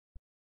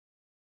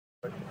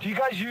Do you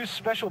guys use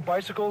special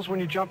bicycles when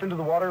you jump into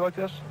the water like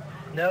this?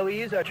 No, we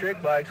use our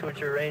trick bikes, which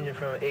are ranging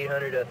from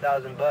 800 to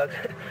 1,000 bucks.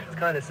 It's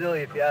kind of silly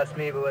if you ask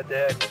me, but what the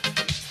heck.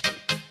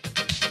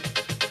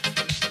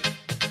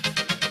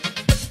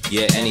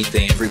 Yeah,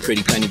 anything. Every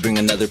pretty penny bring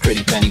another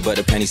pretty penny, but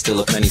a penny still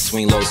a penny.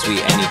 Swing low,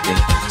 sweet anything,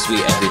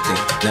 sweet everything.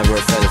 Never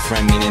a feather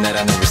friend, meaning that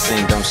I never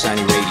sing. Dumb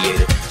shiny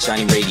radiator,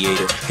 shiny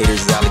radiator.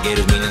 Haters is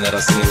alligators, meaning that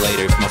I'll see you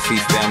later. If my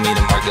feet fail me,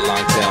 the market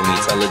long tell me.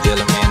 Tell a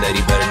dealer man that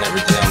he better never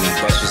tell me.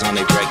 Busters on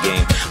their bread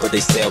game, but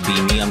they still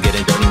beat me. I'm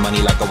getting dirty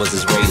money like I was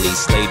Israeli.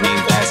 Slave name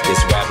Vasquez,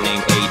 rap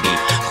name AD.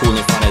 Cool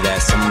in front of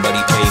that,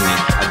 somebody pay me.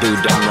 I do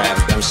dumb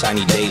raps, dumb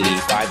shiny daily.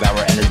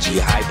 5-hour energy,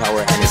 high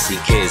power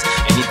Hennessy. Kids,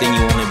 anything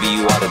you wanna be,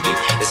 you oughta be.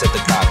 It's at the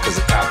cop, cause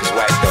the cop is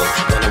whack though.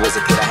 When I was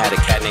a kid, I had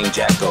a cat named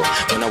Jacko.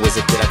 When I was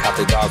a kid, I caught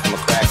the dog from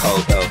a crack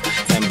hole though.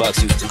 $10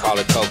 used to call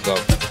her Coco.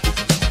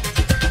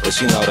 But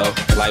you know though,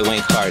 light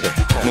Wayne Carter,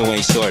 no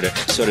Wayne shorter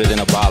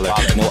than a baller.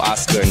 No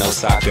Oscar, no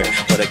soccer,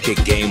 but I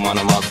kick game on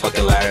a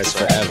motherfucking ladders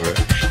forever.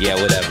 Yeah,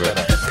 whatever.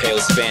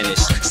 Pale Spanish,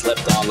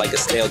 slept on like a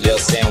stale jail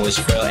sandwich.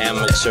 Frail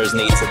amateurs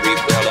need to be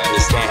real to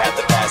understand half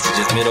the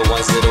passages. Middle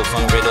ones, little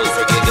fun riddles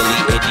for giggly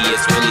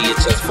idiots. Really,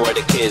 it's just for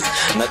the kids.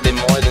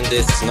 Nothing more than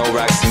this, no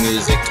Roxy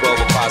music. 12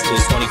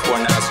 apostles,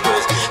 24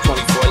 nostrils,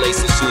 24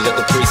 laces, shoes at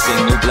the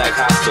precinct. New black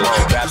hostel,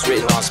 raps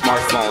written on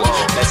smartphones.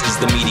 Message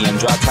the medium,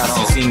 drop tops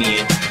you see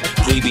me in.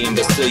 Plebeian,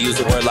 but still use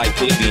a word like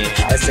plebeian.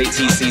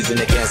 SAT season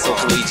again, so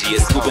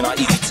collegiate. Scooping on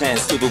Easy 10,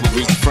 stupid with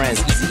greasy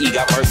friends. Easy E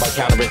got murked by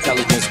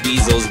counterintelligence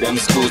weasels. Them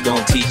schools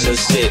don't teach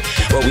us shit.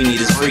 What we need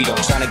is freedom.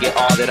 Trying to get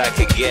all that I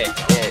could get.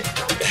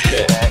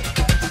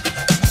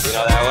 You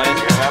know that one?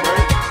 You remember?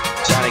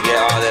 Trying to get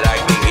all that I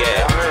could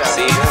get.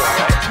 See?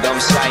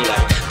 Dumb shiny,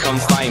 come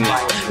find me.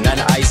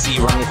 None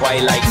icy, run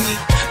quite like me.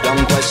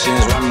 Dumb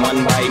questions run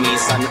one by me.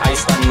 Sun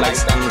ice stun like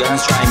stun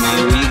guns try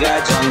me. We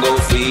got jungle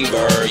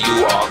fever.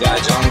 You all got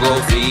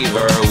jungle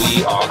fever.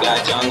 We all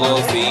got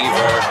jungle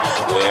fever.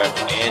 We're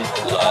in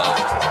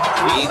love.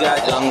 We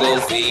got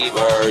jungle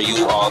fever.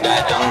 You all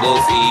got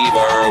jungle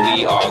fever.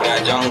 We all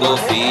got jungle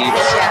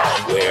fever.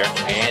 We're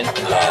in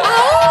love.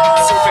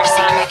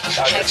 Supersonic,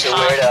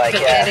 Weird, I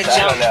guess. I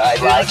don't know. I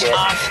like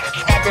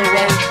it.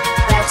 feathering,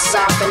 that's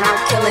off, and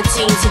I'll kill a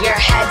team till your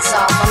head's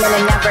off. I'm in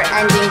a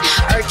never-ending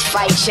earth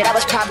fight. Shit, I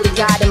was probably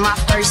God in my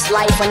first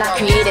life when I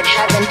created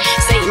heaven.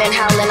 Satan and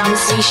hell, and I'm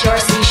seashore,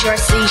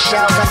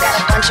 seashells. I've got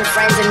a bunch of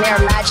friends and they're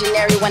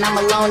imaginary when I'm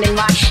alone in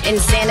my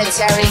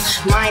insanitary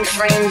mind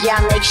frame.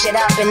 Yeah, I make shit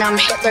up, and I'm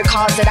Hitler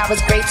calls that I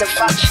was great to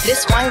fuck.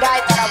 This one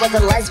guy thought I was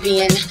a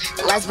lesbian,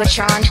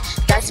 lesbotron,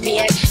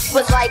 thespian. He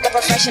was like a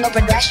professional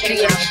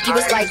pedestrian. He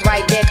was like,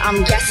 right dick,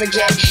 I'm guess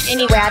again.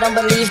 Anyway, I don't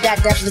believe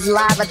that death is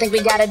alive. I think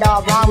we got it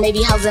all wrong.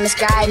 Maybe hell's in the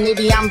sky,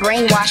 maybe I'm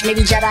brainwashed.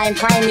 Maybe Jedi and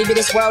Prime, maybe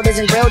this world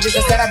isn't real, just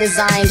instead I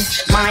designed.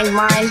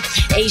 Mine,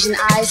 Asian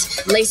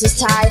eyes, laces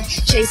tied,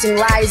 chasing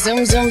lies.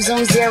 Zoom,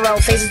 zero,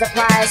 faces the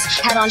prize.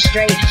 Head on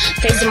straight,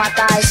 facing my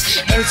thighs.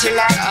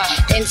 Internet,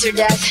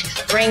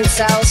 interdeath, brain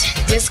cells,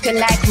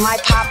 disconnect. My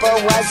papa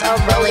was a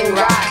rolling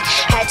rock,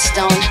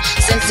 headstone,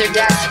 censor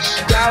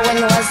death.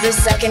 Darwin was the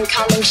second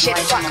coming. Shit,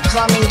 fuck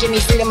plumbing, give me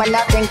freedom or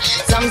nothing.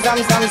 Zum,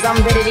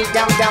 biddity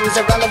dum-dums.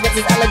 Irrelevance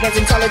is elegance,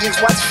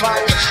 intelligence, what's fun?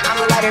 I'm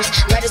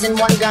letters and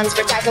one guns.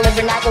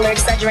 Vernacular,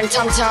 etc. and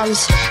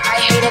tum-tums. I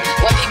hate it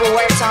when people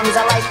wear tums.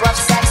 I like rough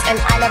sex and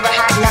I never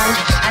had none.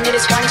 I knew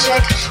this one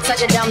chick,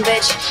 such a dumb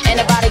bitch. In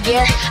about a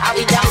year, I'll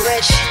be dumb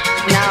rich.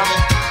 No,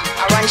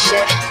 I run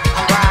shit,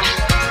 I'm raw,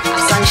 I'm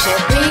sun shit.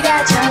 We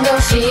got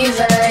jungle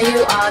fever,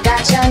 you all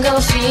got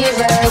jungle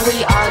fever.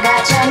 We all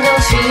got jungle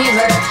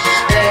fever,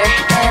 we're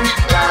in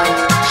love.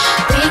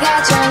 We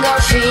got jungle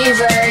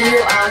fever,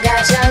 you all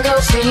got jungle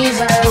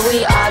fever.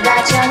 We all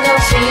got jungle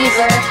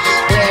fever,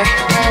 we're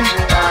in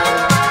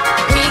love.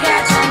 We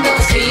got jungle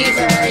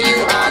fever,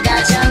 you all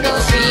got jungle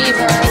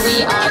fever.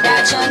 We all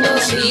got jungle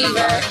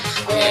fever,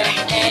 we're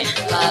in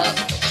love.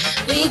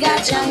 We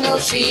got jungle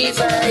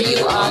fever,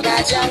 you all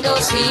got jungle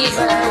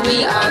fever.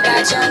 We all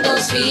got jungle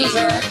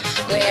fever,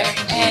 we're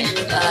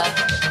in love.